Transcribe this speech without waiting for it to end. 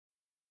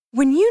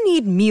When you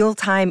need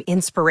mealtime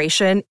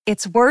inspiration,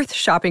 it's worth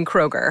shopping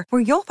Kroger,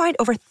 where you'll find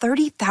over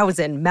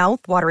 30,000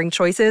 mouth-watering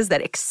choices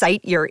that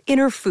excite your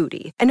inner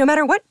foodie. And no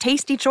matter what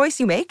tasty choice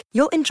you make,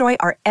 you'll enjoy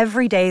our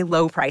everyday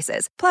low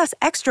prices, plus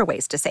extra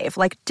ways to save,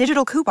 like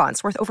digital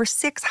coupons worth over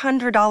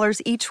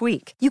 $600 each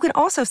week. You can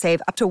also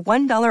save up to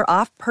 $1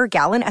 off per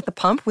gallon at the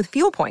pump with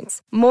fuel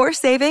points. More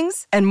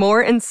savings and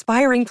more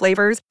inspiring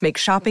flavors make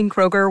shopping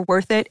Kroger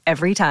worth it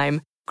every time.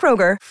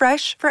 Kroger,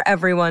 fresh for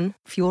everyone.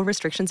 Fuel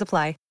restrictions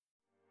apply.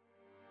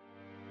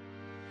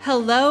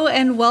 Hello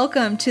and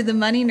welcome to the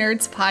Money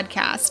Nerds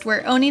podcast,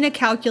 where owning a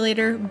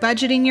calculator,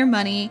 budgeting your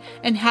money,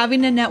 and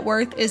having a net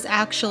worth is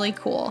actually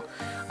cool.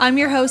 I'm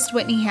your host,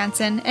 Whitney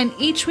Hansen, and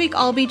each week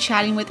I'll be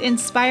chatting with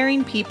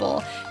inspiring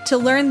people to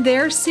learn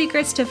their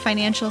secrets to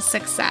financial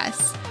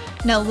success.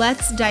 Now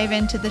let's dive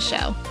into the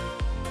show.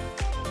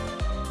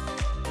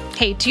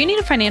 Hey, do you need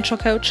a financial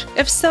coach?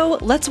 If so,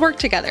 let's work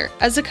together.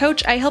 As a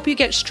coach, I help you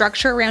get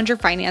structure around your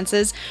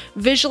finances,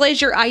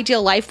 visualize your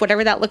ideal life,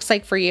 whatever that looks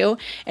like for you,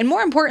 and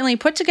more importantly,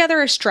 put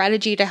together a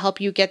strategy to help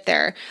you get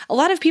there. A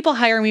lot of people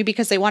hire me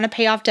because they want to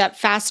pay off debt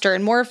faster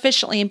and more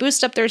efficiently and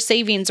boost up their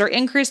savings or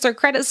increase their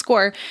credit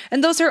score,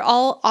 and those are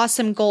all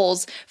awesome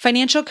goals.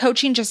 Financial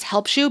coaching just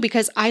helps you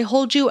because I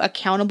hold you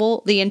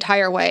accountable the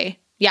entire way.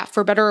 Yeah,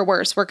 for better or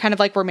worse, we're kind of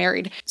like we're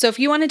married. So if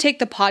you want to take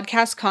the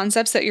podcast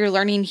concepts that you're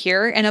learning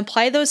here and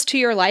apply those to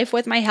your life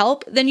with my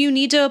help, then you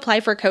need to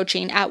apply for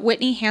coaching at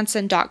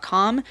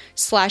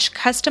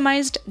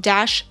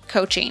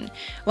whitneyhansen.com/customized-coaching.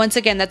 Once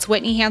again, that's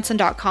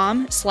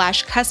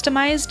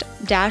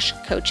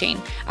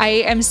whitneyhansen.com/customized-coaching. I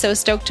am so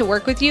stoked to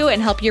work with you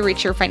and help you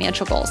reach your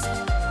financial goals.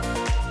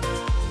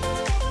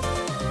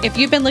 If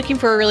you've been looking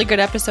for a really good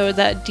episode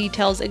that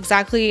details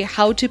exactly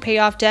how to pay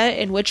off debt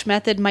and which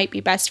method might be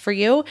best for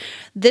you,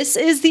 this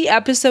is the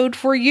episode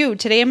for you.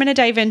 Today, I'm going to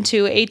dive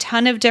into a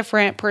ton of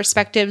different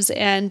perspectives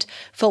and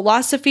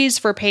philosophies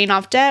for paying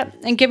off debt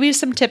and give you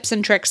some tips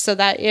and tricks so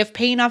that if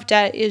paying off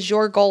debt is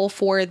your goal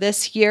for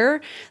this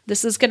year,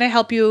 this is going to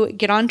help you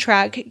get on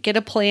track, get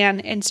a plan,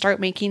 and start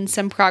making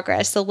some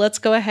progress. So let's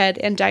go ahead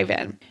and dive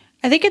in.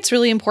 I think it's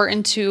really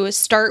important to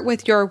start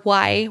with your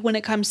why when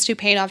it comes to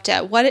paying off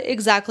debt. What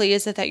exactly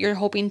is it that you're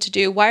hoping to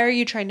do? Why are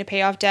you trying to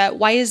pay off debt?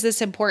 Why is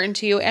this important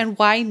to you? And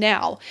why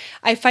now?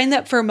 I find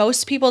that for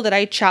most people that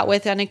I chat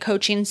with in a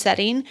coaching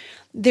setting,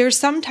 there's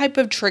some type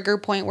of trigger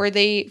point where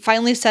they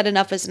finally said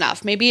enough is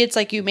enough. Maybe it's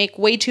like you make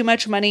way too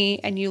much money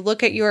and you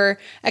look at your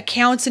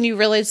accounts and you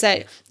realize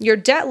that your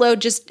debt load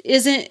just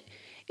isn't,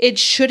 it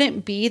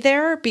shouldn't be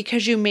there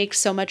because you make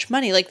so much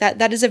money. Like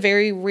that is a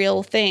very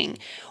real thing.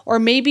 Or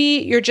maybe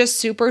you're just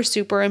super,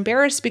 super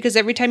embarrassed because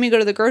every time you go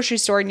to the grocery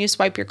store and you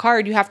swipe your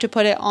card, you have to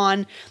put it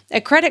on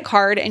a credit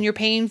card and you're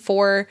paying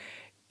for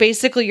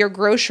basically your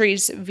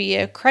groceries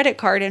via credit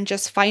card and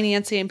just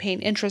financing and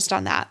paying interest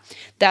on that.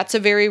 That's a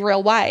very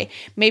real why.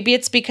 Maybe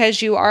it's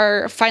because you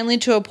are finally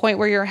to a point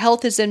where your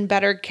health is in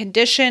better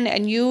condition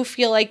and you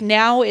feel like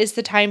now is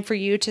the time for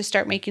you to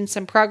start making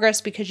some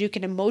progress because you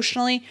can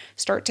emotionally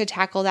start to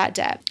tackle that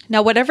debt.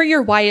 Now, whatever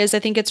your why is, I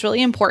think it's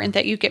really important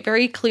that you get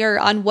very clear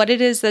on what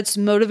it is that's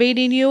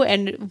motivating you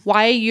and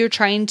why you're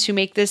trying to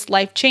make this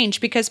life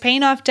change, because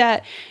paying off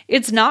debt,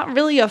 it's not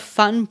really a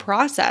fun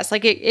process.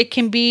 Like it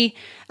can be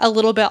a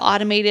little bit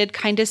automated,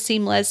 kind of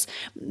seamless.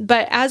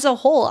 But as a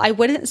whole, I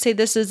wouldn't say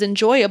this is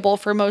enjoyable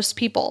for most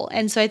people.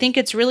 And so I think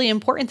it's really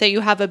important that you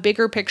have a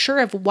bigger picture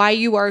of why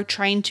you are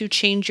trying to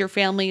change your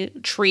family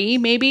tree.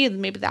 Maybe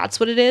that's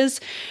what it is.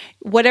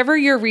 Whatever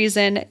your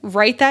reason,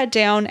 write that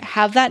down,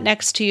 have that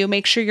next to you.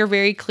 Make sure you're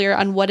very clear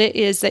on what it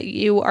is that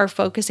you are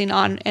focusing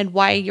on and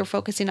why you're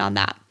focusing on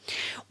that.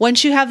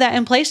 Once you have that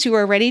in place, you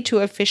are ready to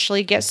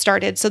officially get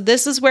started. So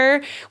this is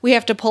where we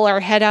have to pull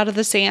our head out of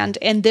the sand.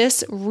 And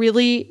this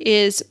really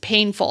is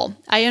painful.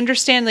 I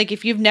understand, like,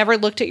 if you've never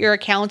looked at your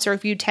accounts or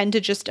if you tend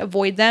to just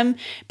avoid them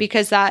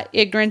because that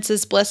ignorance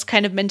is bliss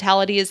kind of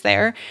mentality is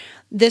there,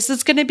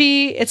 it's going to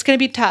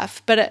be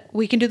tough, but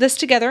we can do this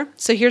together.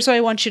 So here's what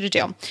I want you to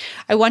do.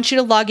 I want you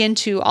to log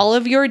into all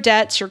of your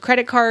debts, your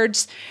credit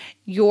cards,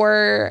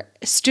 your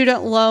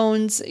student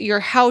loans, your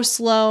house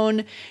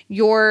loan,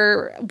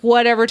 your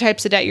whatever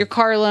types of debt, your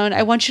car loan.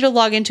 I want you to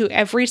log into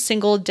every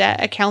single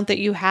debt account that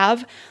you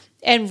have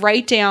and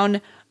write down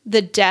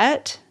the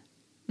debt,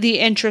 the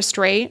interest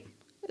rate,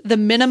 the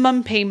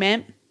minimum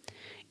payment,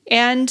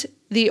 and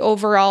the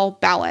overall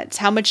balance.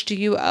 How much do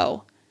you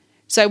owe?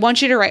 So I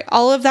want you to write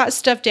all of that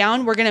stuff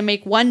down. We're going to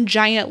make one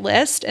giant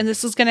list, and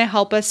this is going to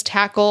help us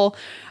tackle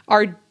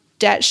our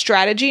debt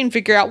strategy and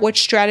figure out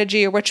which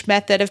strategy or which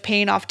method of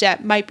paying off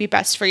debt might be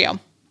best for you.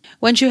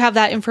 Once you have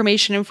that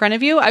information in front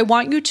of you, I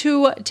want you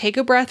to take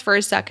a breath for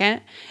a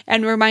second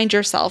and remind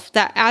yourself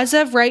that as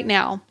of right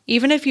now,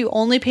 even if you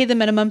only pay the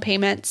minimum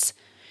payments,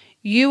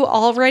 you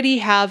already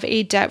have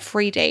a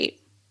debt-free date.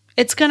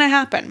 It's going to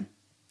happen.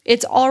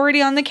 It's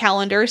already on the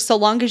calendar so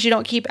long as you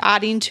don't keep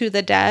adding to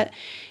the debt.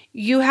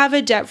 you have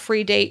a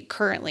debt-free date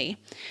currently.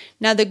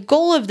 Now, the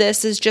goal of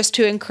this is just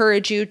to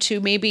encourage you to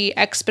maybe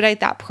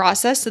expedite that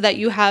process so that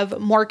you have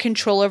more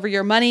control over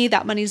your money,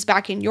 that money's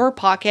back in your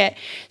pocket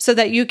so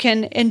that you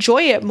can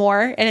enjoy it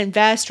more and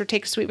invest or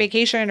take a sweet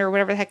vacation or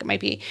whatever the heck it might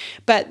be.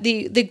 But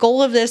the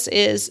goal of this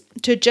is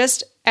to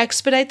just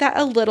expedite that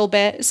a little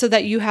bit so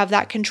that you have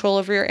that control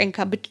over your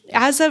income. But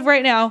as of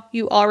right now,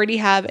 you already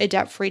have a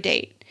debt-free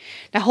date.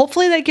 Now,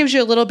 hopefully that gives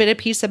you a little bit of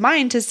peace of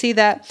mind to see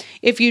that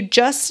if you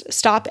just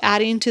stop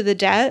adding to the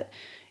debt,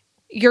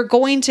 you're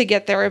going to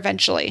get there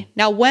eventually.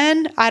 Now,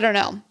 when? I don't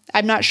know.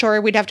 I'm not sure.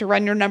 We'd have to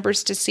run your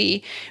numbers to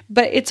see,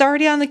 but it's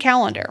already on the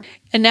calendar.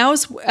 And now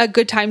is a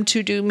good time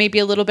to do maybe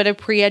a little bit of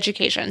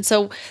pre-education.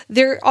 So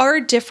there are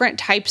different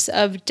types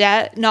of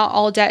debt. Not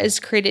all debt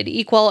is created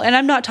equal. And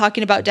I'm not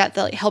talking about debt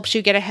that helps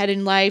you get ahead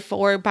in life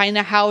or buying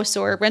a house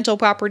or rental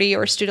property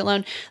or student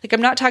loan. Like,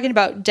 I'm not talking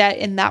about debt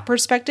in that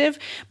perspective,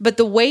 but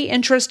the way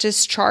interest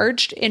is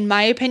charged, in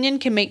my opinion,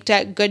 can make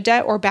debt good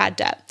debt or bad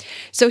debt.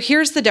 So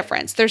here's the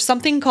difference. There's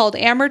something called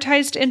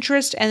amortized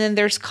interest, and then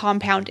there's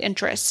compound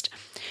interest.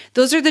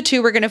 Those are the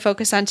two we're going to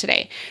focus on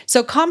today.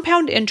 So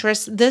compound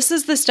interest, this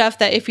is the stuff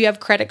that if you have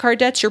credit card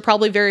debts, you're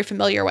probably very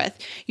familiar with.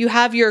 You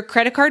have your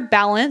credit card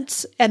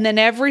balance, and then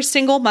every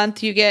single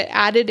month you get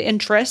added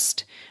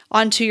interest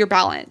onto your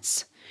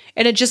balance.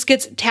 And it just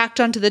gets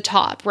tacked onto the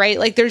top, right?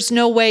 Like, there's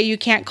no way you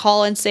can't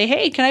call and say,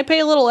 hey, can I pay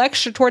a little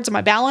extra towards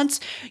my balance?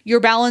 Your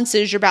balance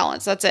is your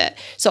balance. That's it.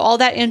 So all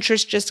that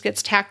interest just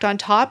gets tacked on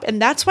top. And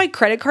that's why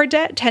credit card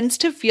debt tends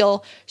to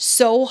feel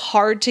so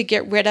hard to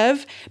get rid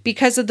of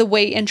because of the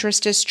way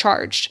interest is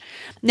charged.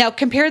 Now,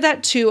 compare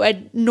that to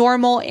a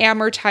normal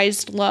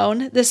amortized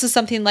loan. This is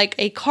something like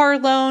a car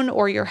loan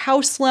or your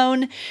house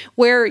loan,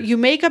 where you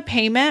make a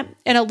payment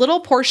and a little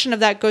portion of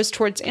that goes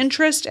towards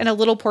interest and a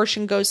little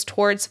portion goes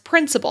towards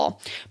principal.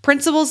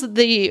 Principal is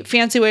the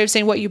fancy way of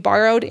saying what you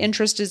borrowed.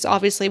 Interest is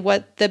obviously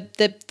what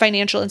the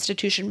financial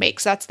institution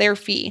makes. That's their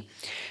fee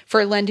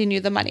for lending you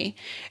the money.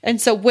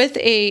 And so with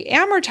a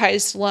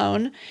amortized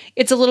loan,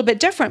 it's a little bit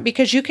different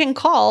because you can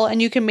call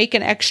and you can make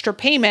an extra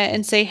payment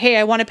and say, hey,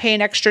 I want to pay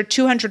an extra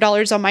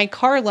 $200 on my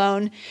car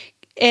loan,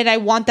 and I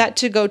want that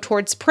to go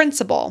towards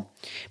principal,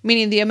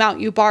 meaning the amount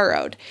you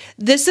borrowed.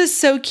 This is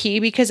so key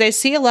because I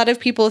see a lot of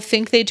people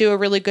think they do a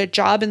really good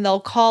job and they'll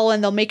call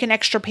and they'll make an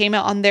extra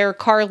payment on their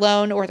car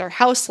loan or their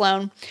house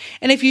loan.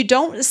 And if you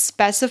don't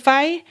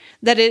specify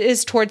that it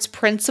is towards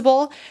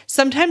principal,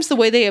 sometimes the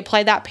way they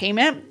apply that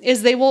payment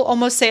is they will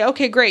almost say,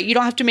 okay, great, you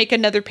don't have to make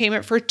another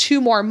payment for 2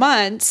 more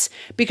months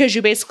because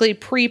you basically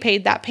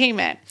prepaid that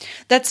payment.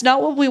 That's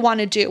not what we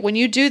want to do. When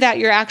you do that,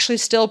 you're actually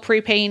still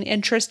prepaying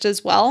interest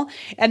as well.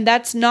 And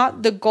that's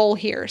not the goal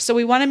here. So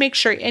we want to make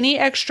sure any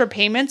extra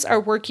payments are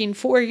working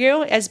for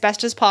you as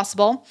best as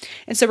possible.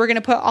 And so we're going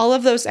to put all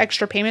of those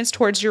extra payments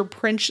towards your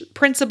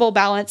principal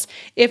balance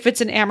if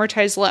it's an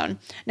amortized loan.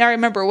 Now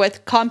remember,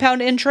 with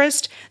compound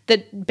interest,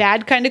 the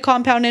bad kind of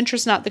compound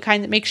interest, not the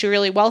kind that makes you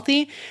really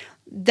wealthy,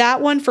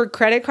 that one for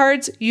credit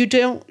cards, you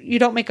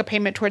don't make a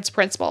payment towards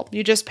principal.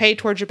 You just pay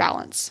towards your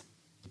balance.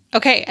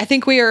 Okay, I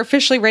think we are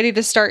officially ready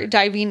to start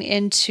diving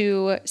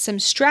into some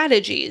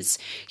strategies.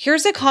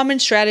 Here's a common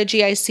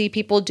strategy I see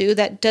people do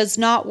that does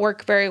not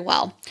work very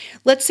well.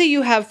 Let's say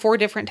you have 4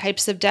 different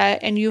types of debt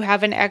and you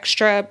have an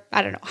extra,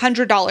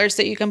 $100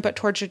 that you can put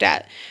towards your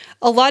debt.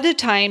 A lot of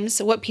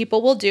times what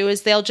people will do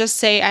is they'll just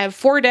say, I have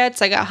 4 debts,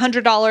 I got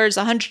 $100,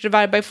 100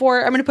 divided by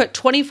 4. I'm going to put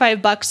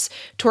 $25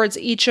 towards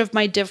each of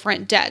my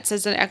different debts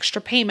as an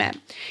extra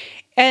payment.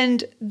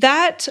 And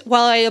that,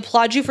 while I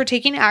applaud you for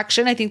taking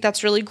action, I think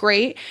that's really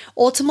great.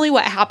 Ultimately,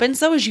 what happens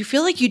though is you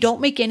feel like you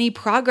don't make any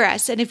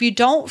progress. And if you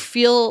don't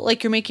feel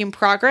like you're making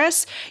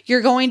progress,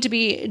 you're going to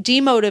be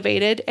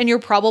demotivated and you're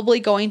probably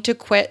going to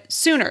quit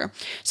sooner.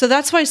 So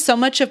that's why so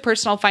much of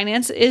personal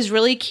finance is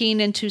really keen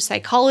into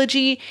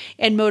psychology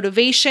and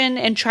motivation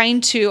and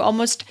trying to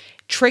almost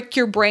trick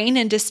your brain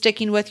into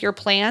sticking with your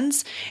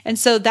plans. And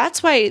so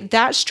that's why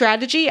that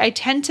strategy I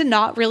tend to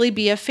not really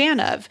be a fan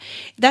of.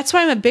 That's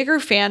why I'm a bigger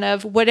fan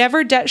of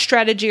whatever debt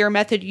strategy or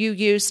method you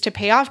use to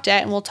pay off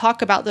debt, and we'll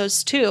talk about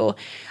those too.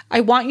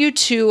 I want you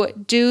to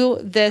do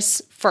this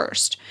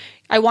first.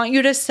 I want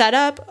you to set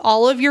up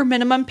all of your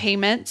minimum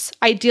payments.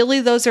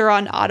 Ideally, those are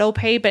on auto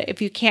pay, but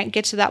if you can't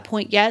get to that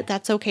point yet,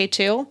 that's okay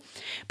too.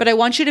 But I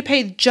want you to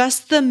pay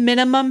just the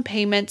minimum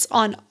payments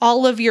on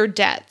all of your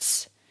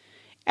debts.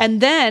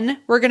 And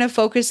then we're going to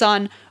focus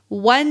on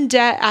one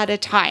debt at a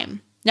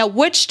time. Now,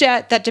 which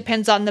debt, that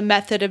depends on the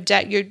method of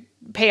debt, your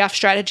payoff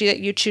strategy that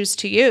you choose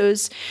to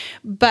use.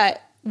 But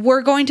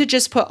we're going to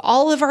just put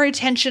all of our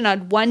attention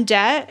on one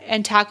debt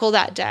and tackle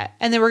that debt.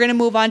 And then we're going to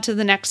move on to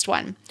the next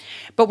one.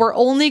 But we're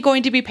only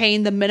going to be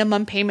paying the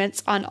minimum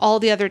payments on all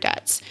the other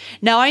debts.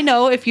 Now, I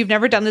know if you've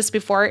never done this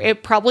before,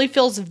 it probably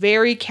feels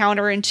very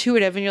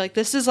counterintuitive. And you're like,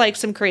 this is like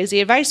some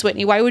crazy advice,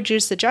 Whitney. Why would you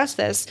suggest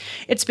this?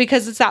 It's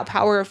because it's that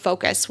power of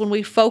focus. When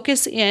we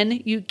focus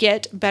in, you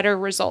get better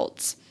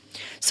results.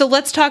 So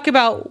let's talk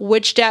about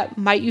which debt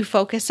might you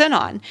focus in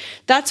on.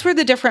 That's where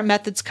the different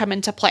methods come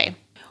into play.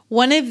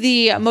 One of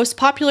the most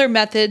popular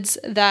methods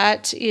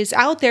that is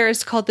out there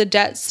is called the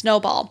debt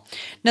snowball.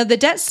 Now, the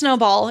debt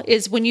snowball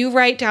is when you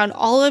write down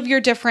all of your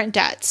different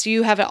debts.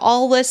 You have it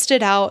all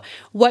listed out.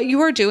 What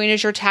you are doing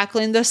is you're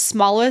tackling the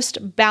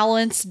smallest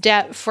balance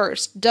debt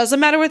first.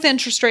 Doesn't matter what the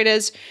interest rate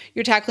is,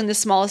 you're tackling the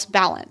smallest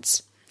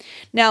balance.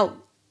 Now,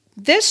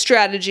 this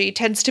strategy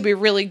tends to be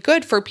really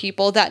good for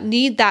people that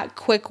need that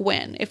quick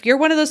win. If you're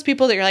one of those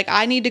people that you're like,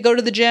 I need to go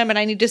to the gym and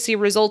I need to see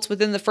results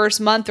within the first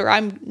month, or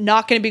I'm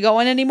not going to be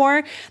going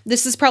anymore,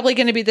 this is probably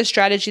going to be the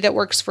strategy that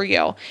works for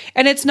you.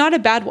 And it's not a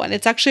bad one.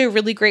 It's actually a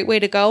really great way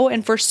to go.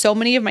 And for so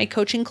many of my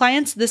coaching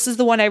clients, this is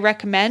the one I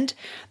recommend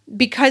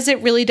because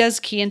it really does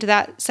key into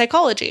that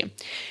psychology.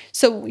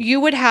 So you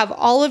would have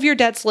all of your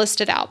debts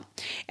listed out.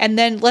 And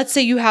then let's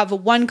say you have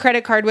one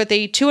credit card with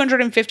a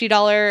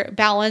 $250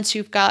 balance,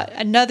 you've got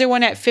another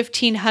one at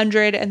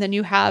 $1,500, and then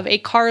you have a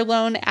car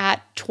loan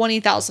at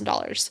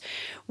 $20,000.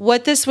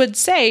 What this would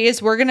say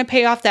is we're going to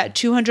pay off that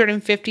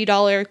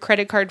 $250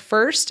 credit card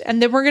first,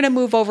 and then we're going to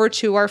move over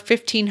to our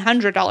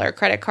 $1,500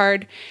 credit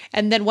card.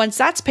 And then once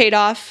that's paid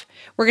off,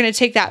 we're going to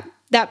take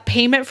that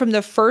payment from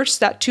the first,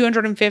 that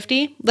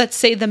 $250, let's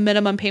say the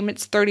minimum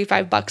payment's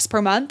 $35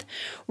 per month.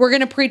 We're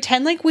going to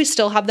pretend like we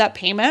still have that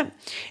payment.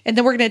 And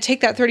then we're going to take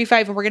that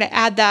 $35 and we're going to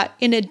add that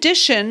in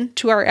addition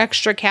to our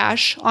extra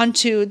cash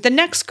onto the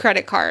next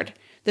credit card,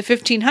 the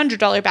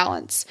 $1,500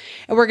 balance.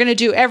 And we're going to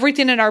do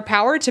everything in our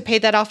power to pay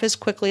that off as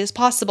quickly as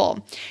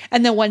possible.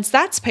 And then once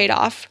that's paid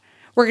off,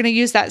 we're going to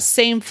use that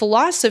same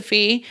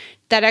philosophy,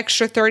 that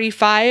extra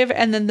 $35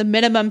 and then the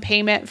minimum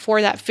payment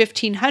for that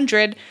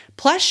 $1,500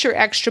 plus your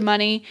extra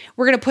money,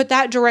 we're going to put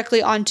that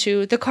directly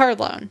onto the car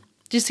loan.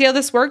 Do you see how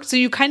this works? So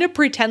you kind of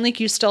pretend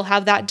like you still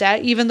have that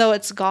debt, even though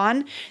it's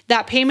gone.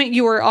 That payment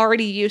you were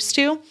already used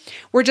to,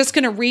 we're just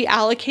going to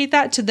reallocate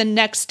that to the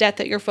next debt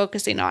that you're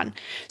focusing on.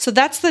 So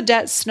that's the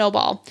debt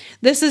snowball.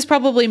 This is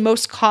probably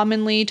most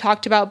commonly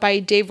talked about by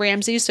Dave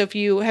Ramsey. So if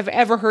you have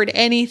ever heard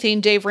anything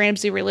Dave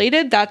Ramsey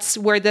related, that's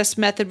where this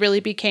method really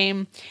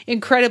became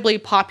incredibly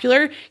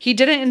popular. He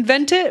didn't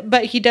invent it,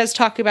 but he does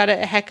talk about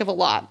it a heck of a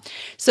lot.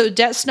 So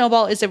debt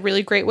snowball is a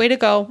really great way to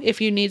go if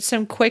you need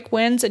some quick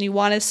wins and you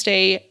want to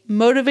stay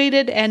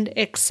motivated and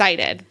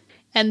excited.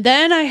 And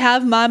then I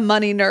have my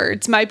money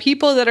nerds, my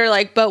people that are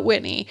like, but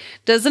Whitney,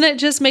 doesn't it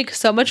just make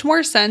so much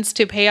more sense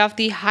to pay off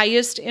the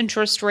highest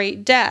interest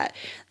rate debt?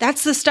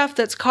 That's the stuff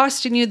that's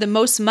costing you the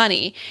most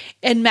money.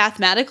 And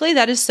mathematically,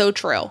 that is so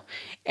true.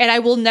 And I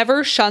will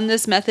never shun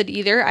this method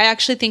either. I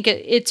actually think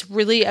it's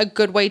really a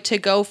good way to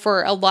go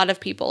for a lot of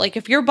people. Like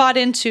if you're bought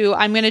into,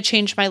 I'm going to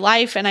change my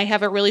life and I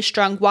have a really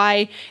strong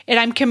why, and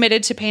I'm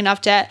committed to paying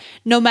off debt,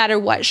 no matter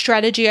what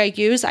strategy I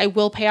use, I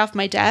will pay off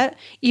my debt,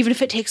 even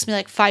if it takes me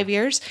like 5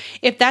 years.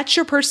 If that's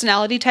your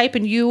personality type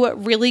and you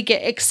really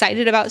get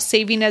excited about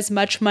saving as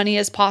much money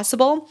as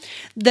possible,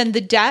 then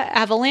the debt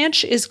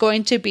avalanche is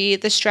going to be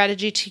the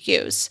strategy to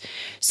use.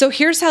 So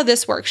here's how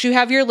this works. You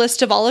have your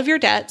list of all of your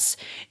debts.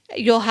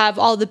 You'll have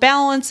all the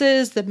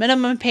balances, the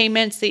minimum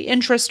payments, the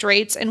interest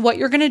rates. And what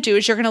you're going to do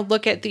is you're going to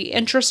look at the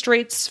interest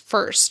rates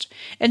first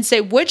and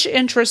say which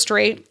interest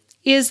rate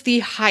is the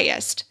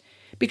highest,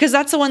 because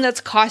that's the one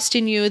that's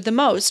costing you the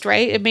most,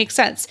 right? It makes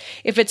sense.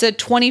 If it's a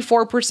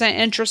 24%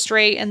 interest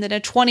rate and then a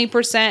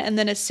 20% and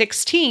then a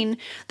 16%,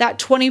 that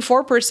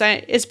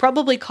 24% is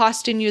probably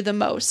costing you the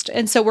most.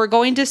 And so we're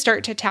going to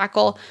start to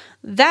tackle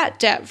that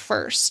debt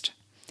first.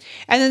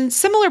 And then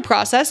similar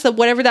process, that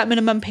whatever that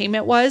minimum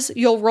payment was,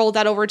 you'll roll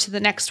that over to the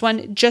next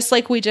one, just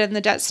like we did in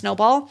the debt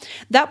snowball.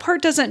 That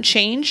part doesn't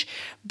change,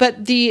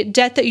 but the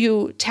debt that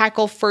you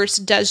tackle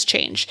first does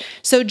change.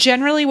 So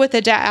generally with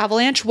a debt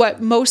avalanche,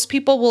 what most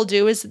people will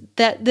do is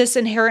that this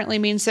inherently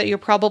means that you're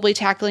probably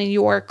tackling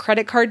your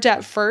credit card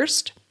debt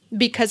first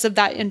because of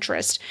that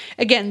interest.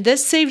 Again,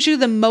 this saves you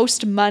the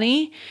most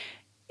money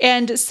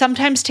and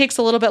sometimes takes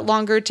a little bit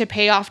longer to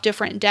pay off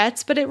different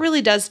debts, but it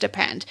really does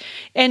depend.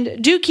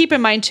 And do keep in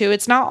mind too,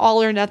 it's not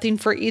all or nothing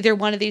for either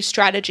one of these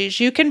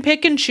strategies. You can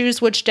pick and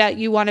choose which debt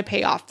you want to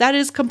pay off. That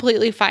is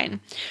completely fine.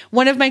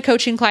 One of my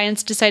coaching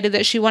clients decided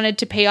that she wanted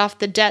to pay off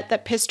the debt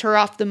that pissed her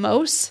off the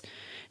most.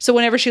 So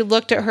whenever she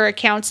looked at her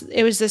accounts,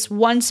 it was this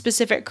one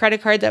specific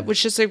credit card that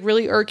was just like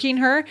really irking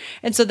her.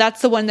 And so that's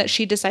the one that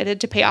she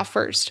decided to pay off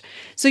first.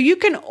 So you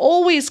can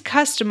always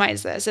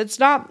customize this. It's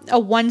not a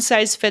one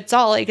size fits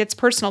all, like it's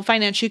personal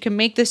finance. You can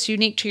make this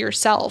unique to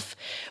yourself.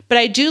 But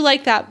I do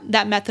like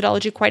that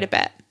methodology quite a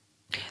bit.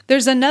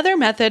 There's another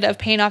method of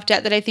paying off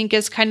debt that I think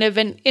is kind of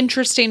an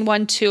interesting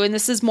one too, and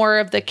this is more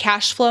of the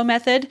cash flow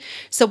method.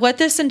 So what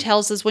this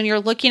entails is when you're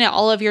looking at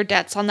all of your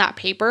debts on that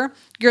paper,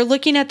 you're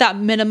looking at that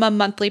minimum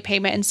monthly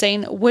payment and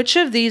saying, which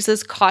of these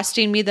is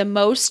costing me the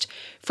most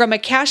from a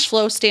cash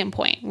flow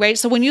standpoint, right?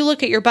 So when you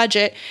look at your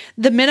budget,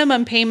 the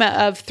minimum payment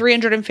of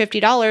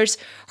 $350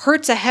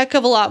 hurts a heck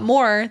of a lot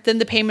more than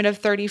the payment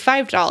of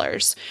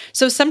 $35.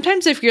 So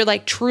sometimes if you're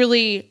like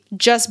truly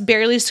just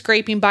barely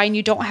scraping by and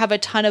you don't have a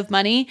ton of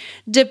money,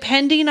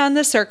 depending on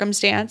the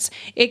circumstance,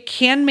 it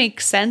can make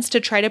sense to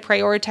try to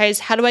prioritize,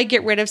 how do I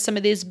get rid of some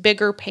of these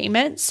bigger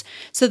payments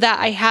so that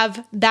I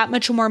have that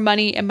much more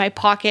money in my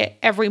pocket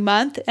every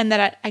month, and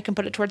that I can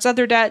put it towards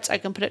other debts, I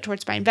can put it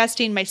towards my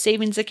investing, my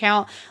savings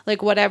account,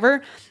 like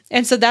whatever.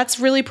 And so that's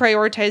really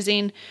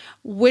prioritizing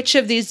which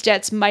of these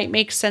debts might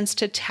make sense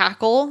to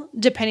tackle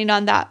depending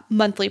on that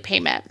monthly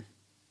payment.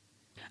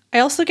 I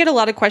also get a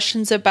lot of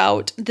questions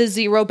about the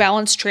zero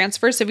balance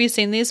transfers. Have you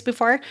seen these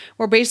before?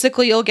 Where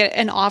basically you'll get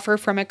an offer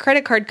from a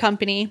credit card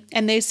company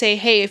and they say,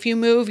 hey, if you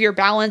move your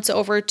balance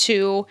over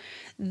to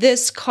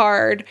this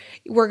card,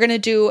 we're going to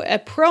do a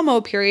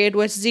promo period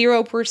with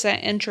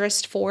 0%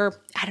 interest for,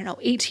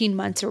 18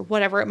 months or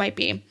whatever it might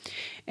be.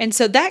 And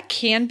so that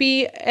can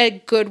be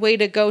a good way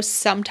to go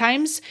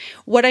sometimes.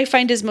 What I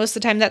find is most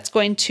of the time that's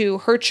going to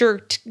hurt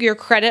your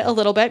credit a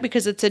little bit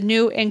because it's a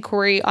new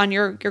inquiry on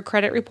your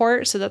credit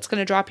report. So that's going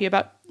to drop you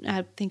about,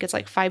 I think it's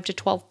like 5 to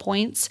 12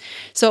 points.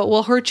 So it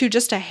will hurt you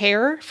just a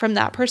hair from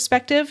that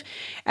perspective.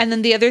 And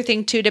then the other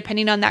thing too,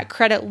 depending on that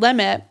credit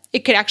limit, it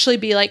could actually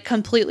be like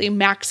completely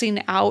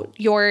maxing out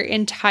your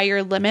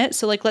entire limit.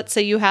 So like, let's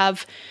say you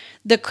have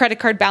the credit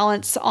card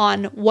balance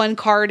on one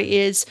card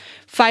is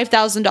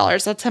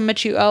 $5,000. That's how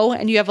much you owe.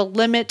 And you have a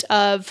limit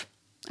of,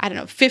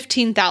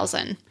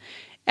 $15,000.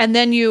 And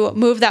then you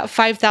move that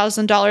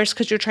 $5,000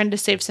 because you're trying to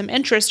save some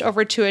interest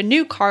over to a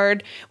new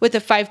card with a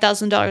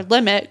 $5,000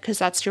 limit because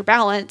that's your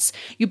balance.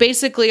 You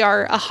basically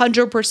are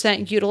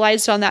 100%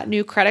 utilized on that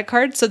new credit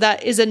card. So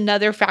that is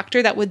another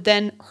factor that would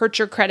then hurt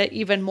your credit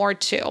even more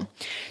too.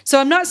 So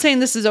I'm not saying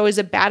this is always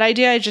a bad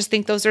idea. I just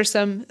think those are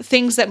some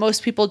things that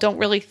most people don't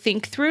really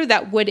think through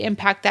that would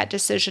impact that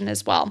decision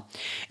as well.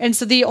 And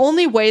so the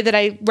only way that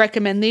I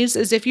recommend these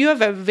is if you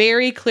have a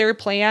very clear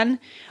plan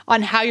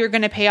on how you're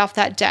going to pay off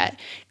that debt.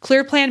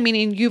 Clear plan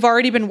meaning you've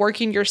already been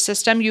working your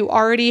system. You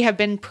already have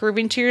been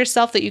proving to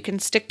yourself that you can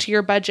stick to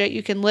your budget,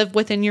 you can live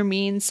within your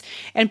means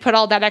and put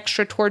all that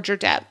extra towards your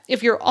debt.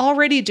 If you're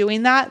already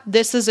doing that,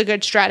 this is a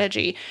good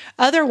strategy.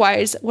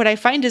 Otherwise, what I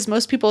find is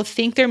most people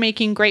think they're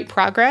making great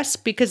progress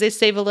because they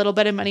save a little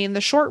bit of money in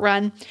the short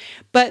run,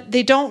 but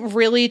they don't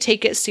really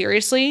take it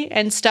seriously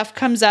and stuff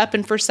comes up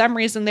and for some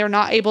reason they're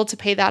not able to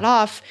pay that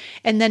off.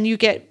 And then you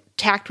get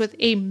tacked with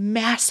a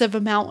massive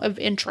amount of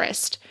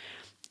interest.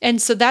 And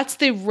so that's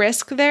the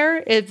risk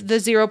there, if the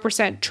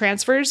 0%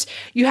 transfers.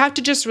 You have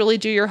to just really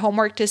do your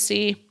homework to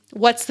see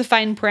what's the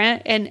fine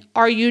print and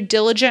are you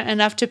diligent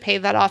enough to pay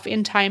that off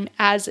in time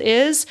as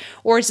is,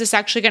 or is this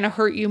actually going to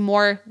hurt you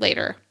more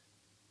later?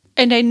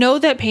 And I know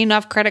that paying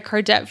off credit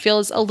card debt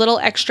feels a little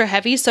extra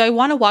heavy, so I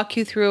want to walk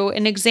you through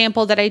an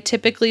example that I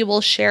typically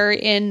will share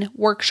in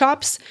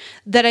workshops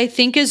that I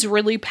think is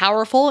really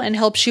powerful and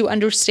helps you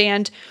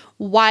understand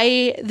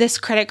why this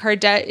credit card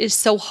debt is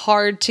so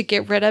hard to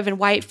get rid of and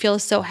why it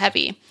feels so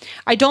heavy.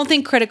 I don't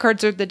think credit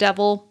cards are the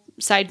devil.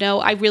 Side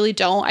note, I really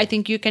don't. I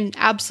think you can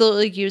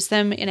absolutely use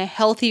them in a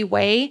healthy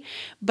way,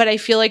 but I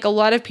feel like a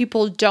lot of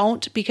people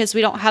don't because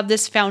we don't have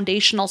this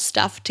foundational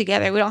stuff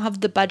together. We don't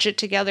have the budget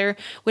together.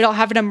 We don't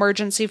have an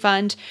emergency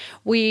fund.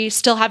 We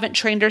still haven't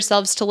trained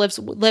ourselves to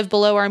live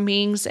below our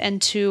means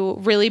and to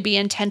really be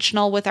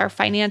intentional with our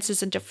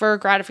finances and defer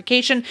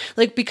gratification.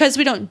 Like, because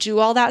we don't do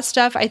all that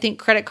stuff, I think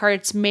credit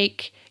cards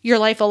make your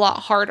life a lot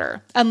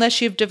harder unless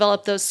you've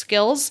developed those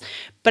skills.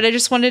 But I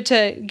just wanted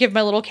to give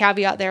my little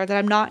caveat there that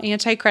I'm not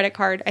anti-credit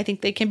card. I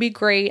think they can be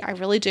great. I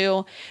really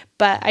do.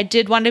 But I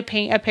did want to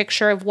paint a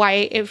picture of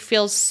why it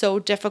feels so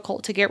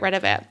difficult to get rid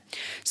of it.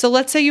 So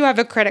let's say you have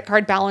a credit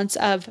card balance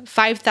of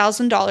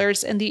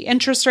 $5,000 and the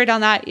interest rate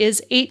on that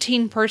is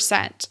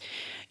 18%.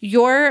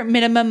 Your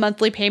minimum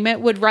monthly payment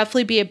would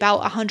roughly be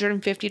about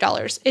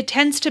 $150. It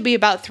tends to be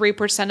about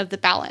 3% of the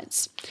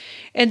balance.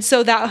 And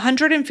so that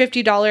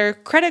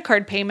 $150 credit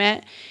card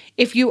payment,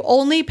 if you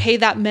only pay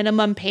that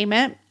minimum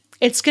payment,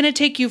 it's going to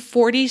take you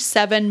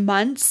 47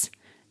 months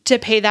to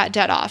pay that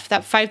debt off,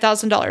 that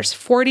 $5,000.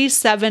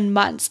 47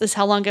 months is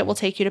how long it will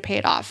take you to pay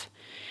it off.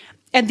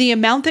 And the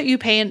amount that you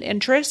pay in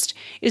interest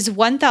is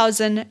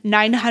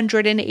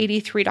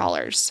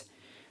 $1,983.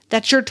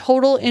 That's your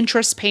total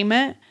interest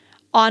payment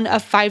on a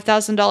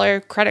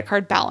 $5,000 credit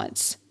card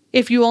balance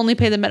if you only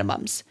pay the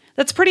minimums.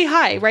 That's pretty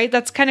high, right?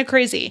 That's kind of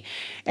crazy.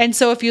 And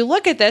so if you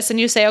look at this and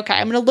you say, okay,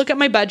 I'm going to look at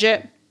my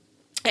budget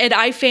and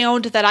I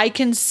found that I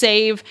can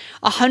save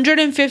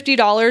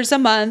 $150 a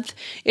month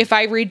if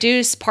I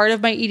reduce part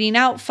of my eating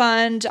out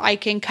fund, I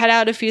can cut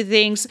out a few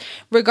things.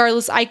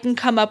 Regardless, I can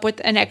come up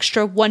with an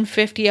extra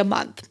 $150 a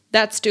month.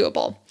 That's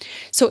doable.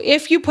 So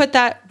if you put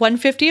that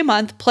 $150 a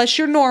month plus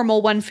your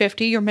normal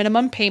 $150, your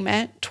minimum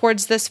payment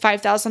towards this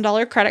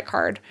 $5,000 credit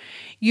card,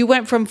 you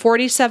went from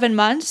 47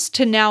 months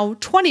to now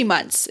 20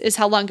 months is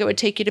how long it would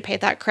take you to pay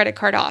that credit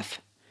card off.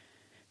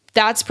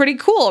 That's pretty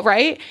cool,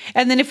 right?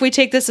 And then if we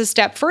take this a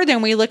step further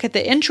and we look at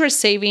the interest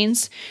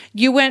savings,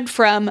 you went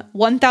from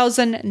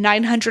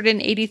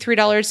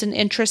 $1,983 in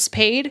interest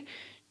paid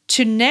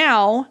to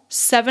now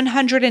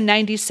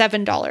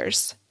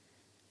 $797.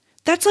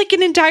 That's like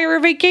an entire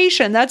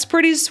vacation. That's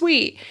pretty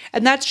sweet.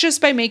 And that's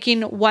just by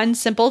making one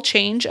simple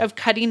change of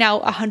cutting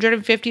out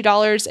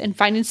 $150 and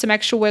finding some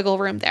extra wiggle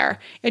room there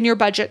in your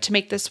budget to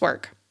make this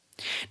work.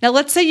 Now,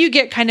 let's say you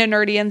get kind of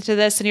nerdy into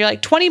this and you're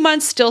like, 20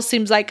 months still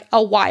seems like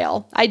a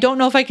while. I don't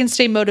know if I can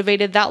stay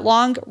motivated that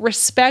long.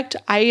 Respect,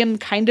 I am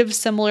kind of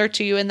similar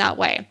to you in that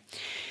way.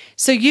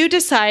 So you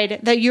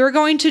decide that you're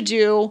going to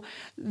do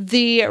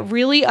the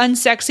really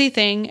unsexy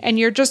thing and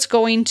you're just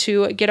going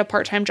to get a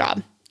part-time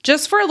job.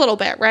 Just for a little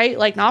bit, right?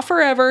 Like not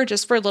forever,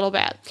 just for a little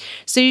bit.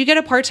 So you get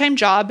a part-time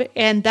job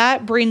and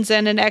that brings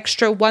in an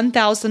extra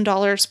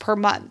 $1,000 per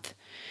month.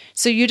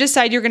 So you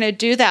decide you're going to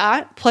do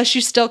that, plus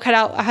you still cut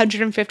out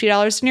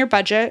 $150 in your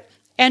budget,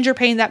 and you're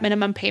paying that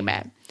minimum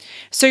payment.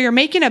 So you're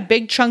making a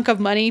big chunk of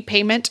money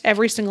payment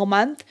every single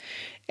month.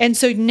 And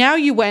so now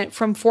you went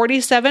from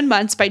 47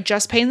 months by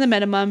just paying the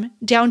minimum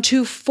down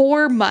to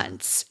 4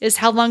 months is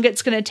how long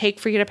it's going to take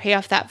for you to pay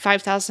off that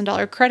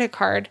 $5,000 credit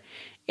card.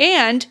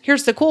 And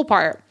here's the cool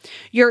part.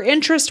 Your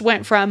interest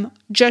went from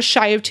just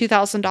shy of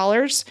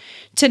 $2,000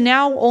 to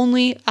now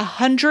only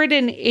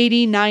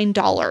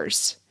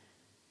 $189.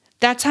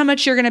 That's how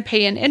much you're going to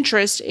pay in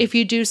interest if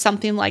you do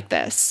something like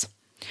this.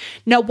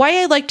 Now,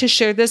 why I like to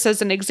share this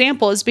as an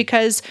example is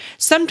because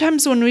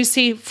sometimes when we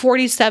see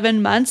 47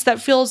 months,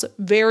 that feels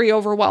very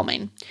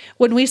overwhelming.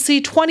 When we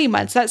see 20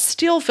 months, that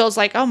still feels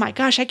like, oh my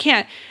gosh, I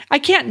can't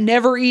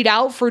never eat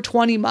out for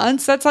 20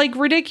 months. That's like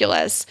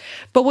ridiculous.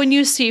 But when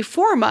you see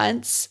 4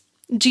 months,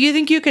 do you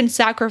think you can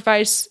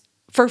sacrifice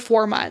for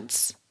 4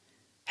 months?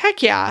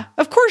 Heck yeah,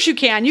 of course you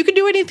can. You can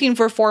do anything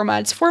for 4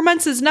 months. 4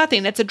 months is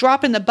nothing. It's a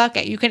drop in the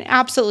bucket. You can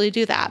absolutely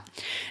do that.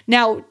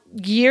 Now,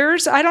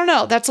 years, I don't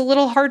know. That's a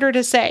little harder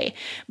to say.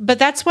 But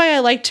that's why I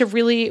like to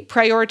really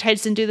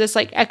prioritize and do this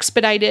like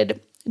expedited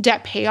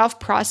debt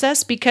payoff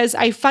process, because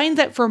I find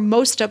that for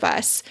most of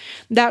us,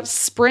 that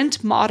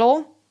sprint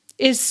model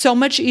is so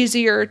much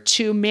easier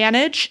to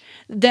manage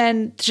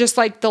than just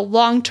like the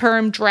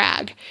long-term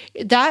drag.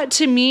 That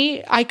to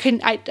me, I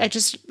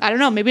don't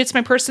know, maybe it's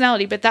my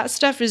personality, but that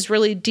stuff is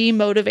really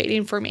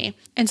demotivating for me.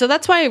 And so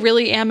that's why I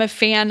really am a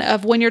fan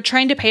of when you're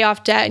trying to pay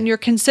off debt and you're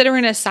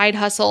considering a side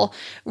hustle,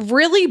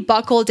 really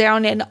buckle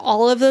down in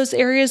all of those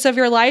areas of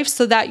your life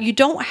so that you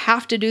don't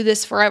have to do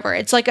this forever.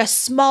 It's like a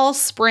small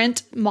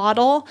sprint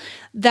model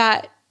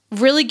that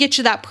really get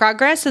you that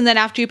progress. And then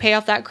after you pay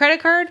off that credit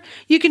card,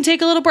 you can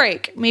take a little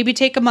break, maybe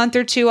take a month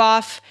or 2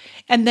 off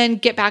and then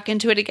get back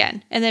into it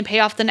again and then pay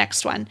off the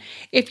next one.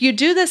 If you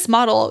do this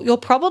model, you'll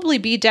probably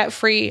be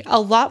debt-free a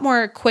lot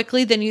more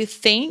quickly than you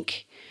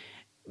think,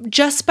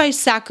 just by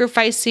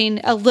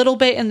sacrificing a little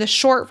bit in the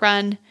short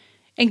run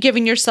and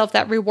giving yourself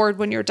that reward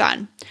when you're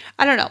done.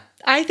 I don't know.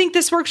 I think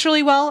this works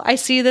really well. I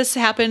see this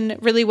happen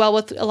really well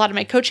with a lot of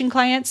my coaching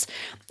clients.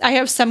 I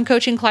have some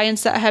coaching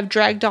clients that have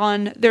dragged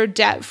on their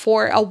debt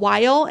for a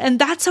while, and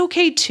that's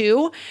okay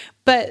too.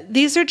 But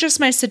these are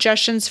just my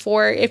suggestions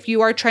for if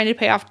you are trying to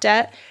pay off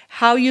debt,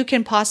 how you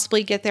can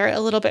possibly get there a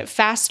little bit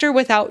faster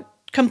without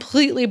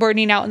completely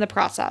burning out in the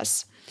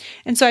process.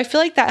 And so I feel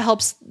like that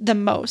helps the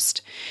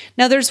most.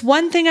 Now, there's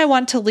one thing I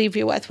want to leave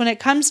you with when it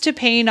comes to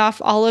paying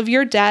off all of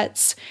your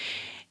debts.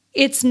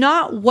 It's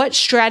not what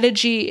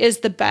strategy is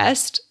the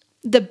best.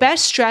 The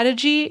best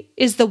strategy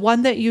is the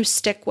one that you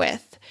stick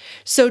with.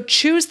 So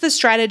choose the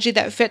strategy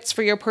that fits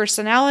for your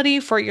personality,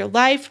 for your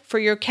life, for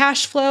your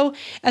cash flow,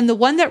 and the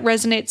one that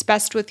resonates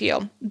best with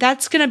you.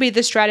 That's going to be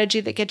the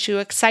strategy that gets you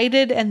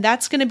excited, and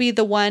that's going to be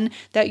the one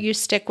that you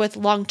stick with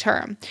long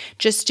term.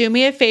 Just do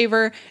me a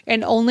favor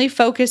and only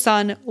focus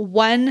on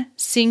one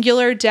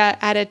singular debt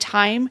at a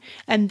time,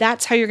 and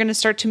that's how you're going to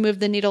start to move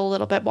the needle a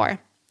little bit more.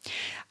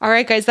 All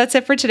right, guys, that's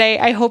it for today.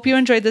 I hope you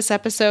enjoyed this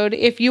episode.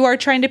 If you are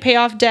trying to pay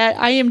off debt,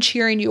 I am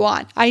cheering you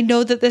on. I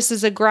know that this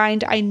is a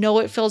grind. I know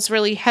it feels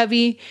really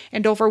heavy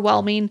and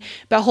overwhelming,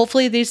 but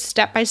hopefully these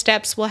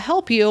step-by-steps will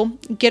help you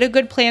get a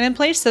good plan in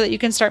place so that you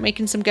can start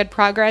making some good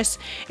progress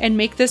and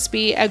make this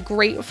be a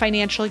great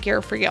financial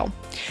year for you.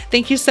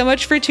 Thank you so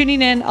much for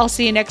tuning in. I'll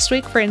see you next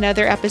week for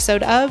another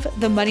episode of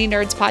the Money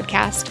Nerds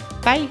Podcast.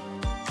 Bye.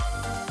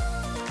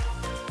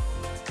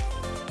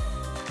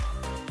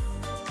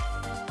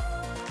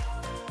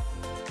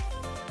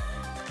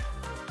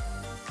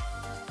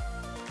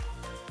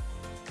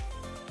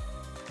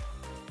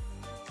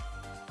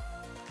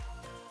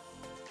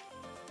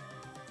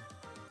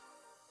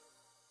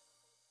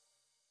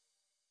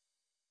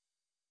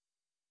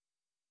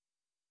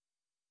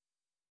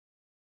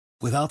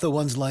 Without the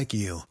ones like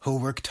you, who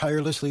work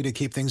tirelessly to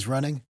keep things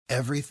running,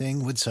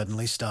 everything would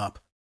suddenly stop.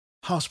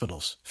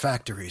 Hospitals,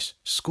 factories,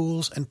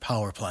 schools, and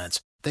power plants,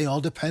 they all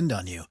depend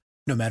on you.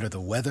 No matter the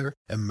weather,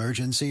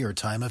 emergency, or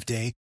time of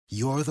day,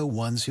 you're the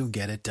ones who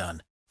get it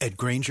done. At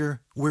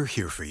Grainger, we're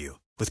here for you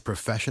with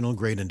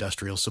professional-grade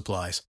industrial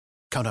supplies.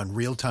 Count on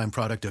real-time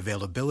product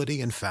availability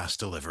and fast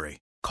delivery.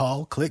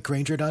 Call, click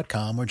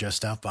Grainger.com, or just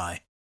stop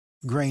by.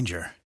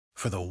 Granger,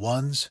 for the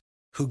ones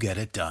who get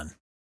it done.